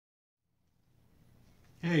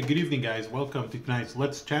Hey, good evening, guys. Welcome to tonight's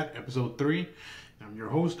Let's Chat, episode 3. I'm your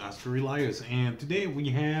host, Oscar Elias, and today we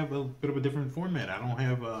have a bit of a different format. I don't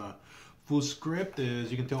have a full script.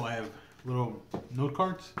 As you can tell, I have little note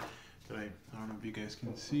cards that I don't know if you guys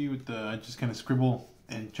can see. I just kind of scribble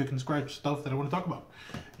and chicken scratch stuff that I want to talk about.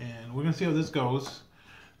 And we're going to see how this goes.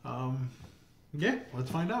 Yeah,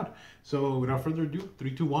 let's find out. So without further ado,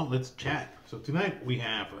 3, 2, 1, let's chat. So tonight we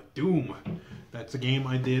have Doom. That's a game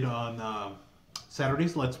I did on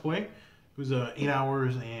Saturday's Let's Play. It was 8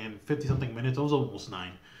 hours and 50 something minutes. It was almost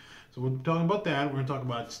 9. So we're talking about that. We're going to talk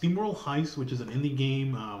about World Heist, which is an indie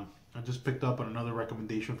game I just picked up on another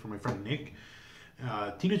recommendation from my friend Nick.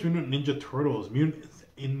 Teenage Mutant Ninja Turtles, Mutants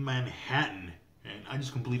in Manhattan. And I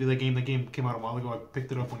just completed that game. That game came out a while ago. I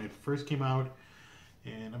picked it up when it first came out.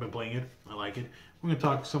 And I've been playing it. I like it. We're going to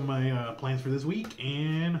talk some of my plans for this week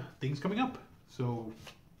and things coming up. So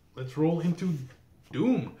let's roll into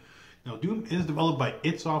Doom. Now, Doom is developed by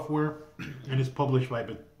id Software and is published by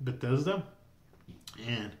Bethesda.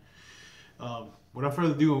 And without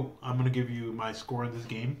further ado, I'm going to give you my score in this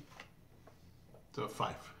game. It's a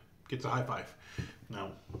 5. Gets a high 5.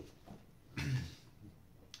 Now,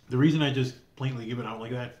 the reason I just plainly give it out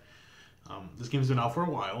like that, this game's been out for a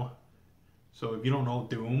while. So if you don't know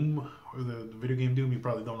Doom, or the video game Doom, you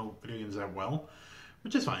probably don't know video games that well,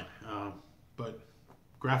 which is fine. But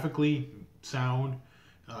graphically, sound,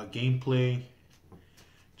 gameplay,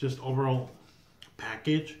 just overall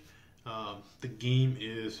package, the game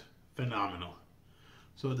is phenomenal.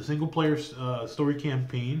 So the single player story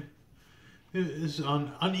campaign is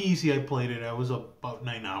uneasy. I played it. I was about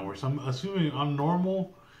 9 hours. I'm assuming on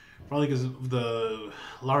normal, probably because of the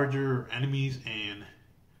larger enemies and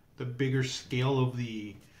the bigger scale of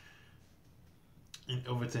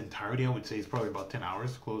its entirety. I would say it's probably about 10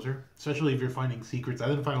 hours closer, especially if you're finding secrets. I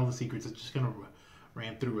didn't find all the secrets. It's just gonna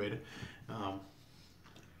ran through it.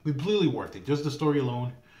 Completely worth it. Just the story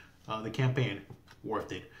alone, the campaign,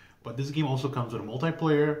 worth it. But this game also comes with a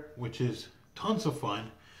multiplayer, which is tons of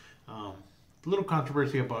fun. A little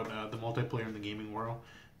controversy about the multiplayer in the gaming world.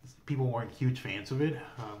 People weren't huge fans of it.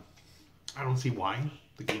 I don't see why.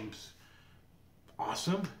 The game's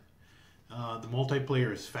awesome. The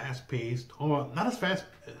multiplayer is fast-paced. Oh, not as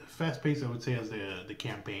fast-paced, I would say, as the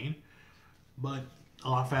campaign, but a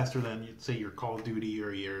lot faster than, you'd say, your Call of Duty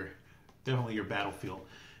or definitely your Battlefield.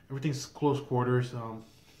 Everything's close quarters.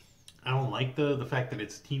 I don't like the fact that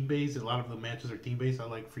it's team-based. A lot of the matches are team-based. I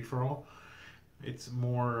like free-for-all. It's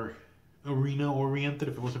more arena-oriented.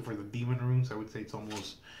 If it wasn't for the demon runes, I would say it's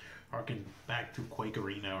almost harking back to Quake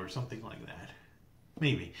Arena or something like that.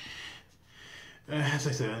 Maybe. As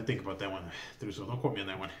I said, I didn't think about that one through, so don't quote me on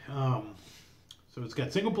that one. So it's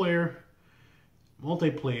got single player,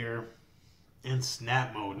 multiplayer, and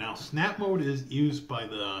snap mode. Now, snap mode is used by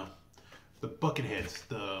the Bucketheads,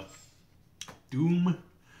 the Doom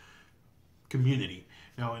community.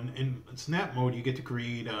 Now, in snap mode, you get to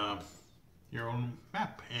create your own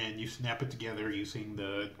map, and you snap it together using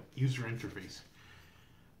the user interface.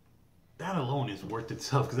 That alone is worth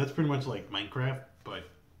itself, because that's pretty much like Minecraft, but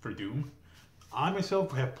for Doom. I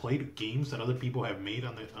myself have played games that other people have made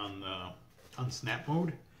on snap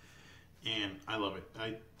mode, and I love it.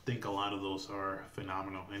 I think a lot of those are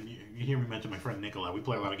phenomenal. And you hear me mention my friend Nicola. We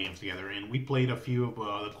play a lot of games together, and we played a few of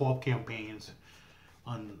the co-op campaigns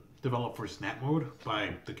developed for snap mode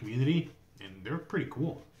by the community, and they're pretty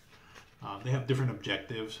cool. They have different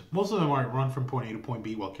objectives. Most of them are run from point A to point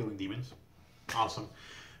B while killing demons. Awesome.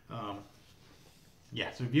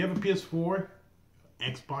 Yeah, so if you have a PS4,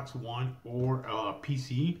 Xbox One, or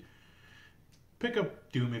PC, pick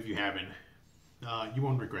up Doom if you haven't. You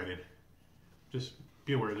won't regret it. Just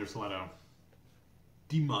be aware there's a lot of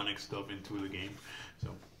demonic stuff into the game. So,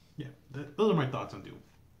 yeah, those are my thoughts on Doom.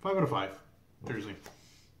 5 out of 5. Seriously.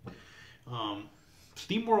 World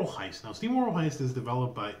Heist. Now, World Heist is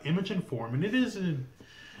developed by Image and Form, and it is an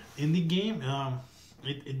indie game.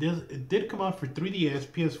 It did come out for 3DS,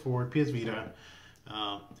 PS4, PS Vita,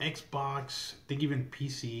 Xbox, I think even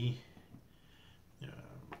PC.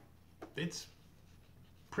 It's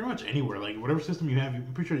pretty much anywhere. Like, whatever system you have,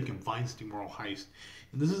 I'm pretty sure you can find World Heist.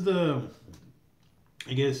 And this is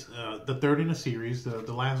I guess, the third in a series.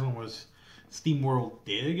 The last one was SteamWorld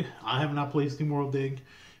Dig. I have not played SteamWorld Dig.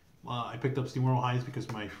 I picked up World Heist because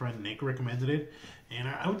my friend Nick recommended it. And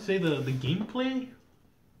I would say the gameplay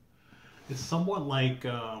is somewhat like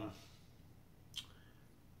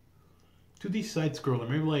 2D side-scroller,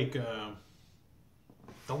 maybe like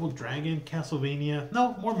Double Dragon, Castlevania.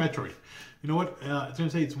 No, more Metroid. You know what? I was going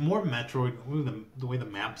to say it's more Metroid, the way the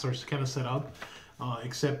maps are kind of set up.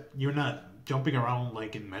 Except you're not jumping around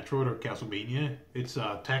like in Metroid or Castlevania. It's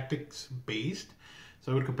tactics based.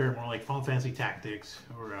 So I would compare it more like Final Fantasy Tactics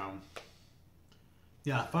or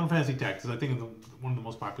yeah, Final Fantasy Tactics. I think is one of the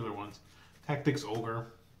most popular ones. Tactics Ogre.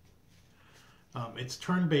 It's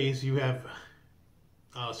turn-based. You have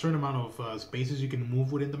a certain amount of spaces you can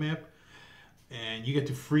move within the map, and you get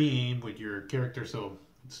to free aim with your character. So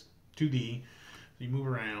it's 2D. So you move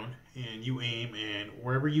around and you aim, and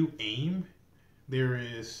wherever you aim, there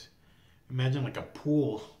is, imagine like a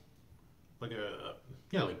pool, like a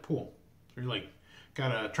like pool. So you're like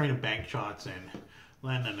gotta try to bank shots and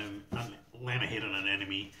land a hit on an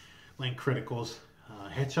enemy, land criticals.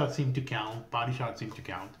 Headshots seem to count. Body shots seem to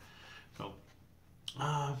count. So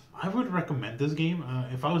I would recommend this game.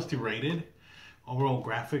 If I was to rate it, overall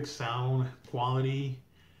graphics, sound, quality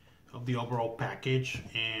of the overall package,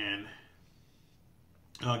 and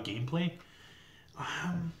gameplay,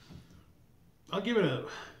 I'll give it a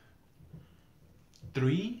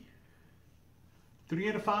 3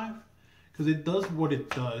 out of 5, because it does what it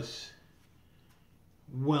does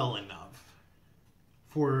well enough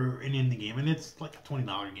for an indie game, and it's like a $20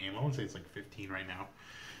 game. I wouldn't say it's like 15 right now,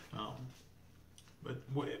 but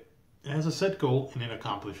it has a set goal and it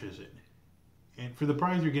accomplishes it. And for the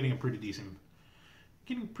price, you're getting a pretty decent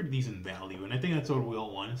value. And I think that's what we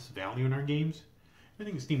all want, is value in our games. I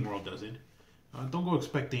think Steam World does it. Don't go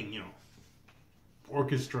expecting,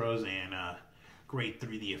 orchestras and great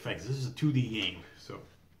 3D effects. This is a 2D game, so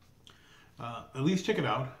at least check it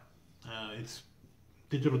out. It's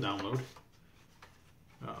digital download.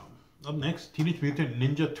 Up next, Teenage Mutant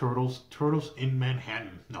Ninja Turtles, Turtles in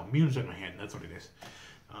Manhattan. No, Mutants in Manhattan, that's what it is.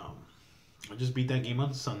 I just beat that game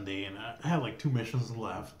on Sunday, and I had like 2 missions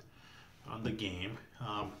left on the game.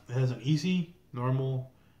 It has an easy, normal,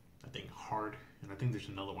 I think hard, and I think there's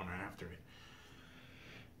another one right after it.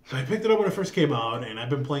 So I picked it up when it first came out, and I've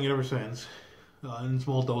been playing it ever since, in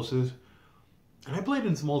small doses. And I played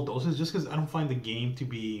in small doses just because I don't find the game to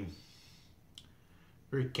be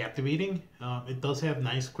very captivating. It does have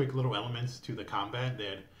nice, quick little elements to the combat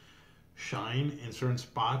that shine in certain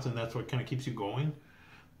spots, and that's what kind of keeps you going.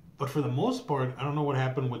 But for the most part, I don't know what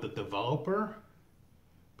happened with the developer,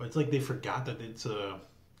 but it's like they forgot that it's a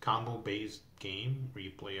combo-based game where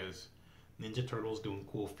you play as Ninja Turtles doing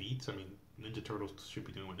cool feats. I mean, Ninja Turtles should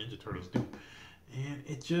be doing what Ninja Turtles do. And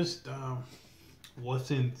it just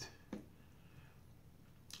wasn't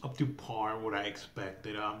up to par what I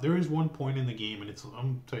expected. There is one point in the game, and I'm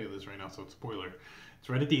going to tell you this right now, so it's spoiler. It's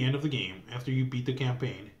right at the end of the game, after you beat the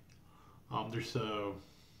campaign. There's a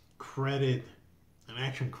credit, an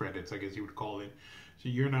action credits, I guess you would call it. So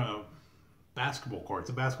you're in a basketball court. It's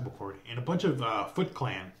a basketball court, and a bunch of Foot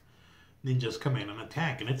Clan ninjas come in and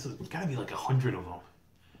attack, and it's got to be like 100 of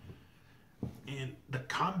them. And the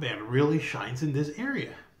combat really shines in this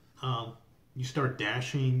area. You start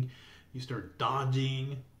dashing, you start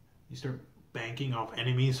dodging, you start banking off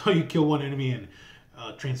enemies. So you kill one enemy and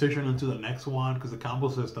transition into the next one, because the combo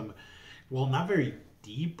system, well, not very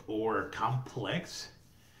deep or complex,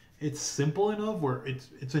 it's simple enough where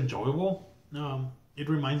it's enjoyable. It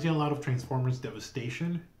reminds you a lot of Transformers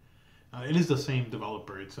Devastation. It is the same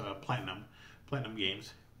developer. It's Platinum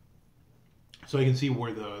Games. So I can see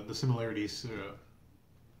where the similarities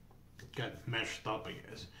got meshed up, I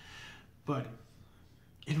guess. But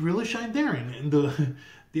it really shined there. And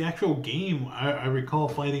the actual game, I recall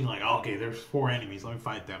fighting like, oh, okay, there's 4 enemies, let me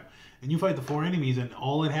fight them. And you fight the 4 enemies, and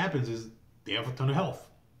all that happens is they have a ton of health.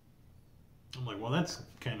 I'm like, well, that's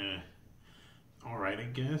kind of alright, I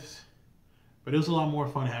guess. But it was a lot more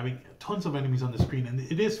fun having tons of enemies on the screen. And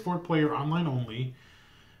it is 4-player online only,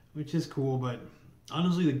 which is cool. But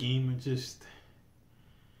honestly, the game, it just,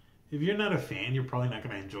 if you're not a fan, you're probably not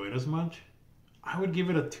going to enjoy it as much. I would give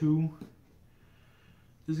it a 2.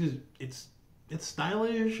 This is, it's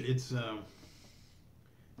stylish. It's a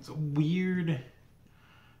weird,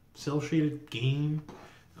 cel-shaded game.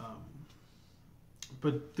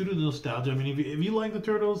 But due to the nostalgia, I mean, if you like the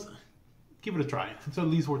Turtles, give it a try. It's at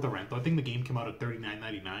least worth a rental. I think the game came out at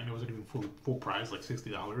 $39.99. It wasn't even full price, like $60.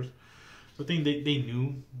 So I think they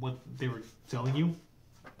knew what they were selling you.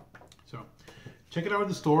 So check it out at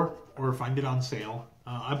the store or find it on sale.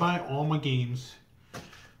 I buy all of my games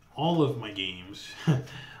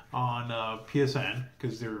on PSN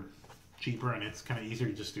because they're cheaper and it's kind of easier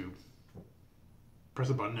just to press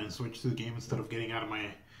a button and switch to the game instead of getting out of my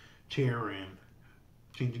chair and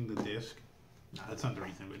changing the disc. No, that's not the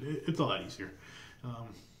reason, but it's a lot easier.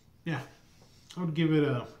 Yeah, I would give it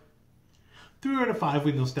a 3 out of 5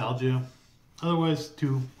 with nostalgia. Otherwise,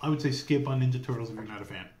 2. I would say skip on Ninja Turtles if you're not a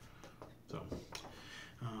fan.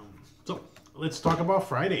 So let's talk about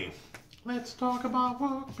Friday. Let's talk about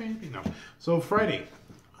work, baby. No. So Friday,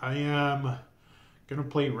 I am Gonna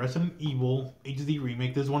play Resident Evil HD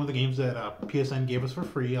Remake. This is one of the games that PSN gave us for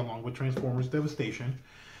free, along with Transformers Devastation.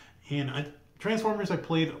 And Transformers I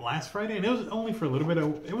played last Friday, and it was only for a little bit.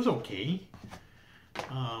 It was okay.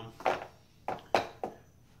 I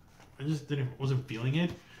just wasn't feeling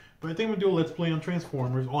it. But I think I'm gonna do a Let's Play on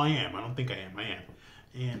Transformers. Oh, I am. I don't think I am. I am.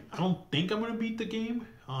 And I don't think I'm gonna beat the game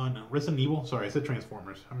on Resident Evil. Sorry, I said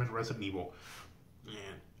Transformers. I meant Resident Evil.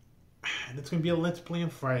 And it's gonna be a Let's Play on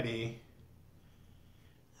Friday.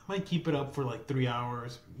 I might keep it up for like 3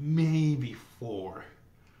 hours, maybe 4.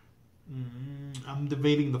 I'm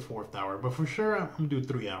debating the 4th hour, but for sure I'm gonna do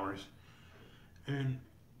 3 hours. And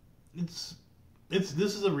this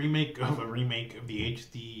is a remake of the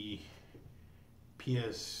HD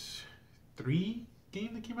PS3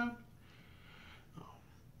 game that came out.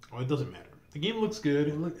 Oh, it doesn't matter. The game looks good.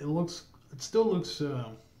 It still looks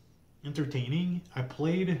entertaining. I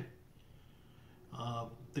played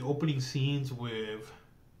the opening scenes with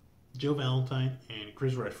Jill Valentine and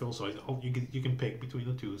Chris Redfield, so you can pick between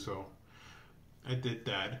the two. So I did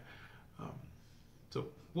that. So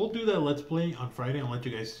we'll do that Let's Play on Friday and let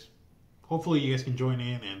you guys. Hopefully you guys can join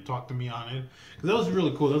in and talk to me on it, because that was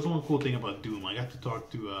really cool. That's one cool thing about Doom. I got to talk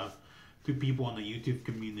to people on the YouTube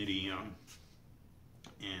community,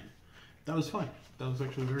 and that was fun. That was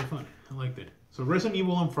actually very fun. I liked it. So Resident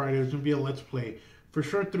Evil on Friday. There's gonna be a Let's Play for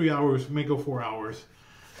sure. 3 hours, may go 4 hours.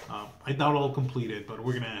 I doubt I'll complete it, but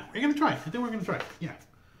we're gonna try. I think we're gonna try. Yeah,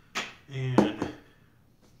 and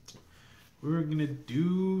we're gonna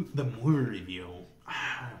do the movie review.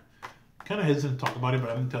 Kind of hesitant to talk about it, but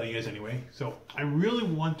I'm gonna tell you guys anyway. So I really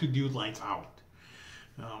want to do Lights Out.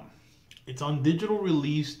 It's on digital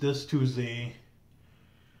release this Tuesday,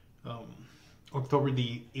 October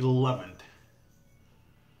the 11th,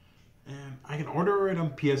 and I can order it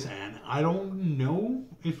on PSN. I don't know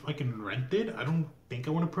if I can rent it. I don't think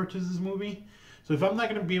I want to purchase this movie. So if I'm not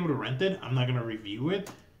gonna be able to rent it, I'm not gonna review it.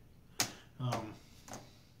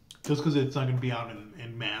 Just because it's not gonna be out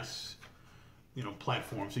in mass,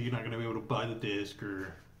 platform, so you're not going to be able to buy the disc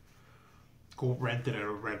or go rent it at a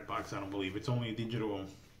Redbox. I don't believe it's only a digital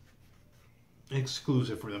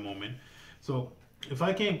exclusive for the moment. So if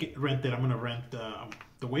I can't rent it, I'm going to rent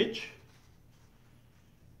The Witch,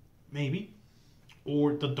 maybe,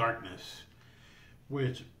 or The Darkness,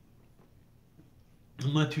 which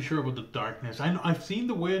I'm not too sure about The Darkness. I've seen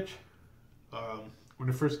The Witch when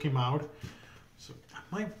it first came out, so I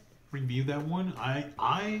might review that one.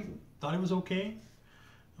 I thought it was okay,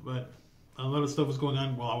 but a lot of stuff was going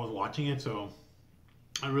on while I was watching it, so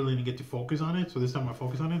I really didn't get to focus on it. So this time I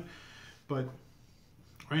focus on it. But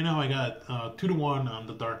right now I got 2-1 on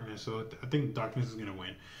The Darkness, so I think Darkness is gonna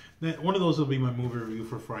win. One of those will be my movie review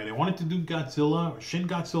for Friday. I wanted to do Shin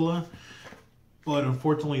Godzilla, but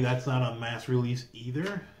unfortunately that's not on mass release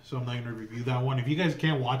either, so I'm not gonna review that one. If you guys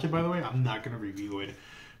can't watch it, by the way, I'm not gonna review it.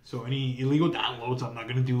 So any illegal downloads I'm not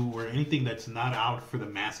going to do, or anything that's not out for the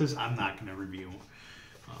masses, I'm not going to review.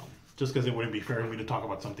 Just because it wouldn't be fair for me to talk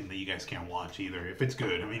about something that you guys can't watch either. If it's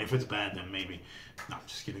good. I mean, if it's bad, then maybe. No, I'm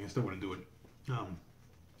just kidding. I still wouldn't do it.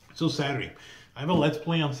 So Saturday. I have a Let's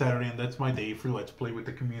Play on Saturday, and that's my day for Let's Play with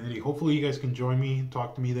the community. Hopefully you guys can join me,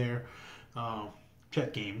 talk to me there,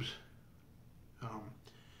 chat games.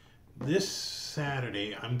 This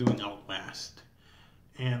Saturday, I'm doing Outlast.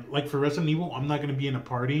 And like for Resident Evil, I'm not going to be in a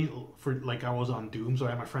party for like I was on Doom. So I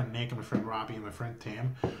have my friend Nick and my friend Robbie and my friend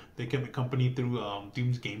Tam. They kept me company through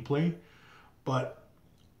Doom's gameplay. But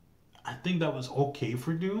I think that was okay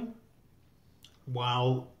for Doom.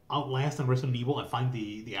 While Outlast and Resident Evil, I find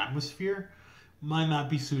the atmosphere might not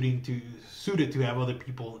be suited to have other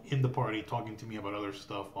people in the party talking to me about other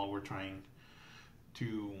stuff while we're trying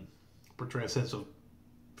to portray a sense of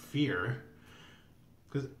fear.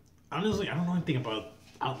 Because honestly, I don't know anything about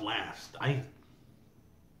Outlast. I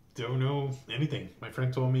don't know anything. My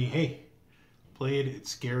friend told me, hey, play it.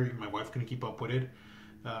 It's scary. My wife couldn't keep up with it.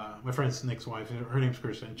 My friend's Nick's wife, her name's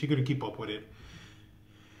Kristen. She couldn't keep up with it.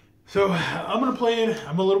 So I'm going to play it.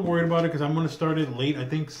 I'm a little worried about it because I'm going to start it late. I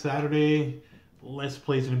think Saturday, Let's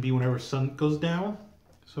Play is going to be whenever sun goes down.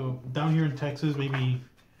 So down here in Texas, maybe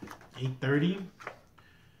 8:30.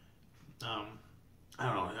 I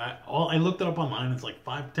don't know. I looked it up online. It's like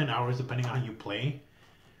 5-10 hours depending on how you play.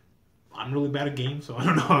 I'm really bad at games, so I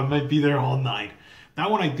don't know. I might be there all night.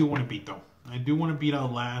 That one I do want to beat, though. I do want to beat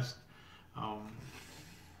Outlast. I'm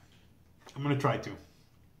going to try to.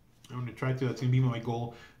 I'm going to try to. That's going to be my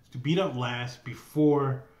goal. To beat Outlast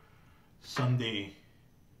before Sunday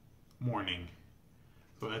morning.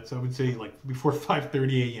 So that's, I would say, like before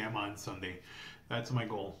 5:30 a.m. on Sunday. That's my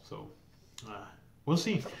goal. So we'll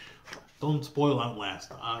see. Don't spoil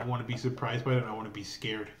Outlast. I want to be surprised by it, and I want to be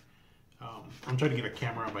scared I'm trying to get a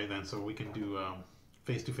camera by then so we can do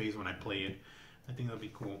face-to-face when I play it. I think that'd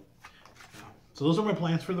be cool. So those are my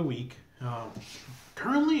plans for the week.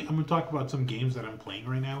 Currently, I'm going to talk about some games that I'm playing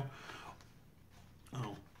right now.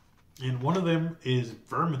 And one of them is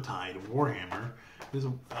Vermintide Warhammer. There's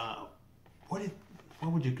a, what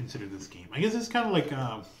would you consider this game? I guess it's kind of like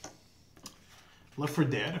Left 4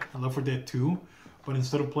 Dead, Left 4 Dead 2, but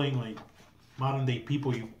instead of playing like modern day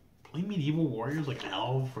people, you play medieval warriors like an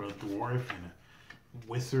elf or a dwarf and a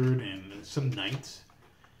wizard and some knights.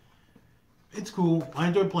 It's cool. I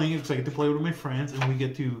enjoy playing it because I get to play with my friends and we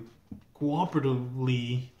get to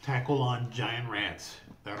cooperatively tackle on giant rats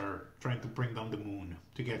that are trying to bring down the moon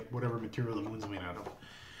to get whatever material the moon's made out of.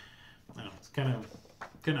 I know, it's kind of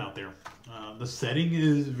out there. The setting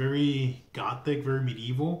is very gothic, very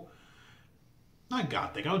medieval. Not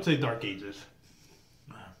gothic, I would say Dark Ages.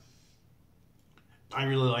 I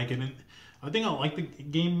really like it, and I think I like the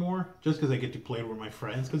game more just because I get to play it with my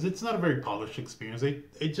friends. Because it's not a very polished experience.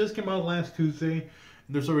 It just came out last Tuesday, and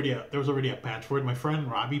there was already a patch for it. My friend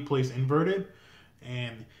Robbie plays Inverted,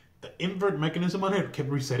 and the invert mechanism on it kept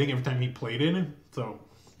resetting every time he played it. So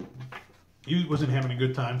he wasn't having a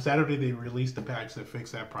good time. Saturday they released a patch that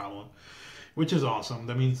fixed that problem, which is awesome.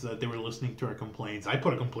 That means that they were listening to our complaints. I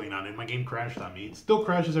put a complaint on it. My game crashed on me. It still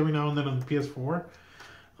crashes every now and then on the PS4.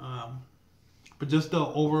 But just the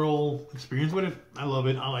overall experience with it, I love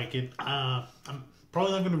it. I like it. I'm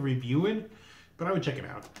probably not going to review it, but I would check it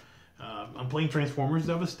out. I'm playing Transformers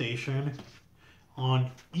Devastation on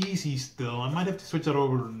easy still. I might have to switch that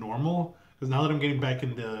over to normal, because now that I'm getting back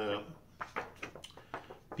into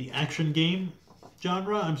the action game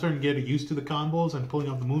genre, I'm starting to get used to the combos and pulling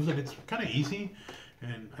off the moves, and it's kind of easy,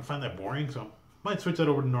 and I find that boring, so I might switch that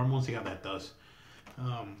over to normal and see how that does.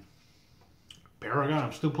 Paragon,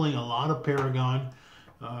 I'm still playing a lot of Paragon.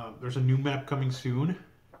 There's a new map coming soon.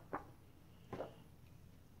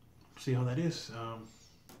 See how that is.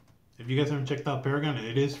 If you guys haven't checked out Paragon,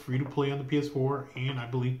 it is free to play on the PS4 and I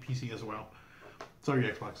believe PC as well. Sorry,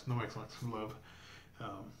 Xbox. No Xbox. Love.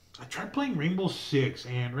 I tried playing Rainbow Six,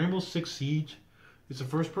 and Rainbow Six Siege is a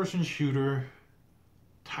first-person shooter,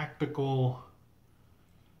 tactical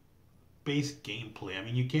based gameplay. I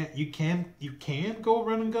mean, you can go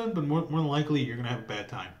run and gun, but more than likely you're gonna have a bad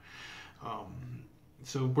time.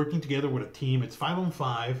 So working together with a team, it's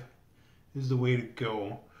 5-on-5 is the way to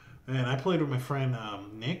go. And I played with my friend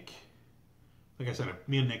Nick. Like I said,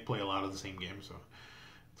 me and Nick play a lot of the same games, so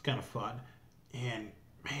it's kind of fun. And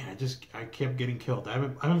man, I kept getting killed. I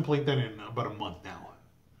haven't played that in about a month now.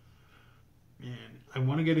 And I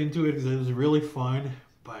want to get into it because it was really fun,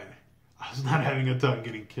 but I was not having a time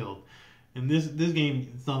getting killed. And this game,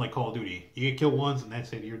 it's not like Call of Duty. You get killed once and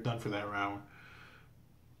that's it. You're done for that round.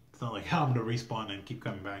 It's not like, oh, I'm going to respawn and keep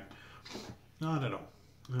coming back. Not at all.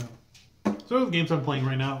 No. So those games I'm playing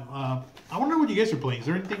right now. I wonder what you guys are playing. Is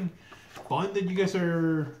there anything fun that you guys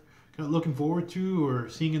are kind of looking forward to or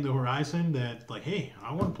seeing in the horizon that, like, hey,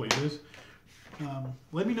 I want to play this?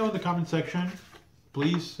 Let me know in the comment section.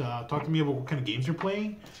 Please talk to me about what kind of games you're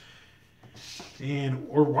playing.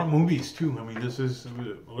 Or what movies too. I mean, this is a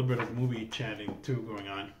little bit of movie chatting too going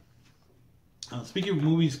on. Speaking of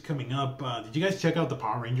movies coming up, did you guys check out the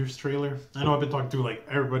Power Rangers trailer? I know I've been talking to like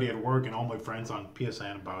everybody at work and all my friends on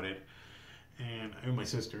PSN about it, and my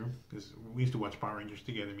sister, because we used to watch Power Rangers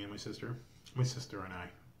together, me and my sister and I.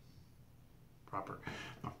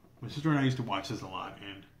 No, my sister and I used to watch this a lot,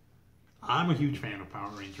 and I'm a huge fan of Power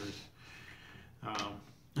Rangers.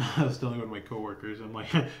 I was telling one of my coworkers, I'm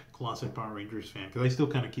like a closet Power Rangers fan because I still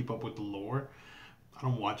kind of keep up with the lore. I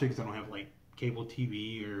don't watch it because I don't have like cable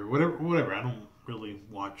TV or whatever. I don't really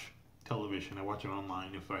watch television. I watch it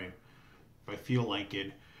online if I feel like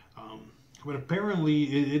it. But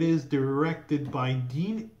apparently it is directed by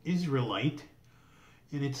Dean Israelite,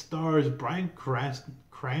 and it stars Bryan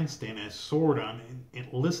Cranston as Sordon and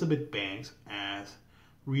Elizabeth Banks as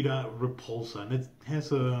Rita Repulsa, and it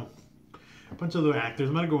has a bunch of other actors.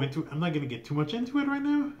 I'm not going to get too much into it right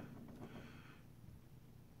now.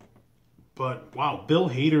 But wow, Bill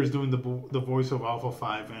Hader is doing the voice of Alpha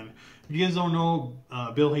 5, and if you guys don't know,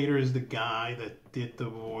 Bill Hader is the guy that did the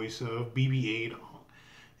voice of BB-8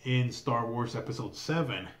 in Star Wars Episode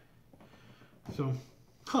 7. So,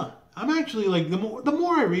 I'm actually like the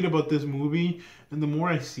more I read about this movie and the more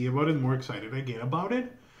I see about it, the more excited I get about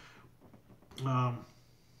it.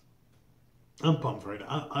 I'm pumped for it.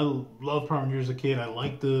 I love Power Rangers as a kid. I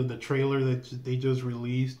like the trailer that they just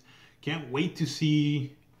released. Can't wait to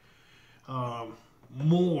see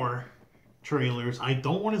more trailers. I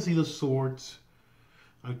don't want to see the swords.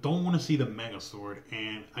 I don't want to see the Mega Sword.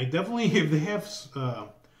 And I definitely, if they have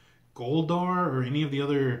Goldar or any of the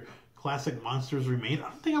other classic monsters remade. I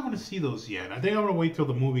don't think I want to see those yet. I think I'm going to wait till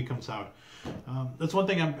the movie comes out. That's one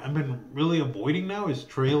thing I've been really avoiding now is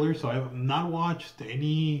trailers. So I have not watched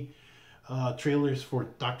any trailers for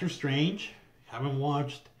Doctor Strange. Haven't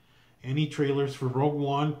watched any trailers for Rogue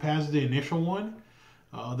One past the initial one.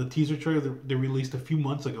 The teaser trailer they released a few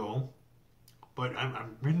months ago. But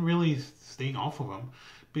I've been really staying off of them.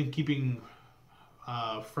 Been keeping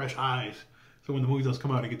fresh eyes. So when the movie does come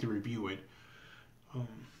out, I get to review it.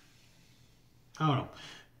 I don't know.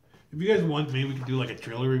 If you guys want, maybe we could do like a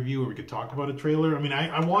trailer review or we could talk about a trailer. I mean,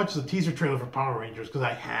 I watched the teaser trailer for Power Rangers because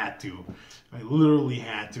I had to. I literally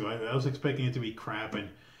had to. I was expecting it to be crap. And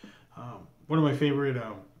one of my favorite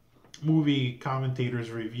movie commentators,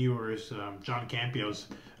 reviewers, John Campia,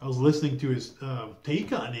 I was listening to his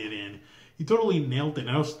take on it, and he totally nailed it.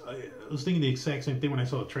 And I was thinking the exact same thing when I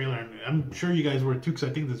saw the trailer. And I'm sure you guys were too, because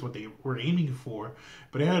I think that's what they were aiming for.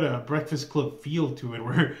 But it had a Breakfast Club feel to it,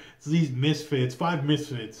 where it's these misfits, 5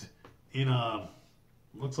 misfits, in a,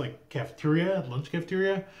 looks like cafeteria, lunch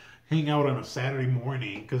cafeteria, hang out on a Saturday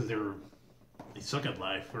morning because they suck at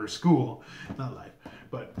life, or school, not life.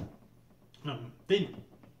 But they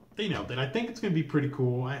nailed it. I think it's going to be pretty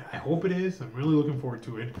cool. I hope it is. I'm really looking forward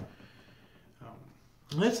to it.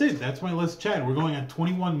 That's it. That's my Let's Chat. We're going at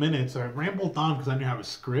 21 minutes. I rambled on because I didn't have a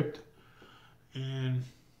script. And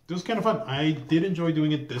it was kind of fun. I did enjoy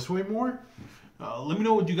doing it this way more. Let me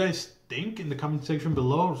know what you guys think in the comment section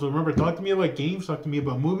below. So remember, talk to me about games, talk to me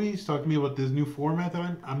about movies, talk to me about this new format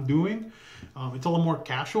that I'm doing. It's a little more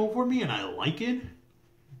casual for me, and I like it.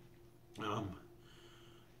 I'm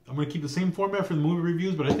going to keep the same format for the movie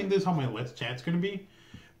reviews, but I think this is how my Let's Chat's going to be.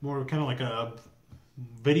 More kind of like a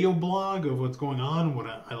video blog of what's going on and what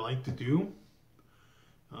I like to do.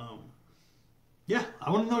 Yeah, I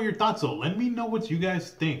want to know your thoughts though. Let me know what you guys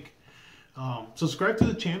think. Subscribe to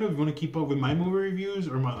the channel if you want to keep up with my movie reviews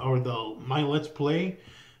or my Let's Play.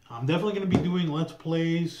 I'm definitely going to be doing Let's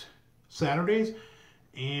Plays Saturdays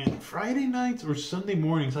and Friday nights or Sunday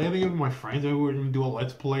mornings. I got to get with my friends. We're going to do a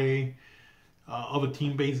Let's Play of a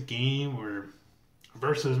team-based game or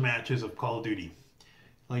versus matches of Call of Duty.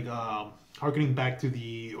 Like harkening back to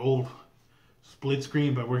the old split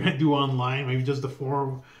screen, but we're going to do online. Maybe just the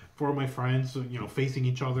four of my friends, you know, facing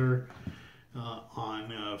each other.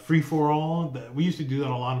 On free-for-all. We used to do that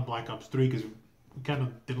a lot in Black Ops 3 because we kind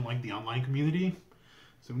of didn't like the online community.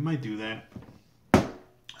 So we might do that.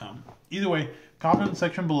 Either way, comment in the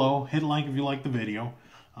section below. Hit like if you like the video.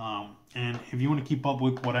 And if you want to keep up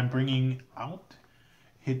with what I'm bringing out,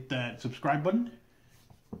 hit that subscribe button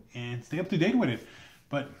and stay up to date with it.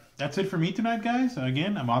 But that's it for me tonight, guys.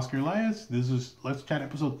 Again, I'm Oscar Elias. This is Let's Chat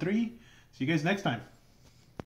episode 3. See you guys next time.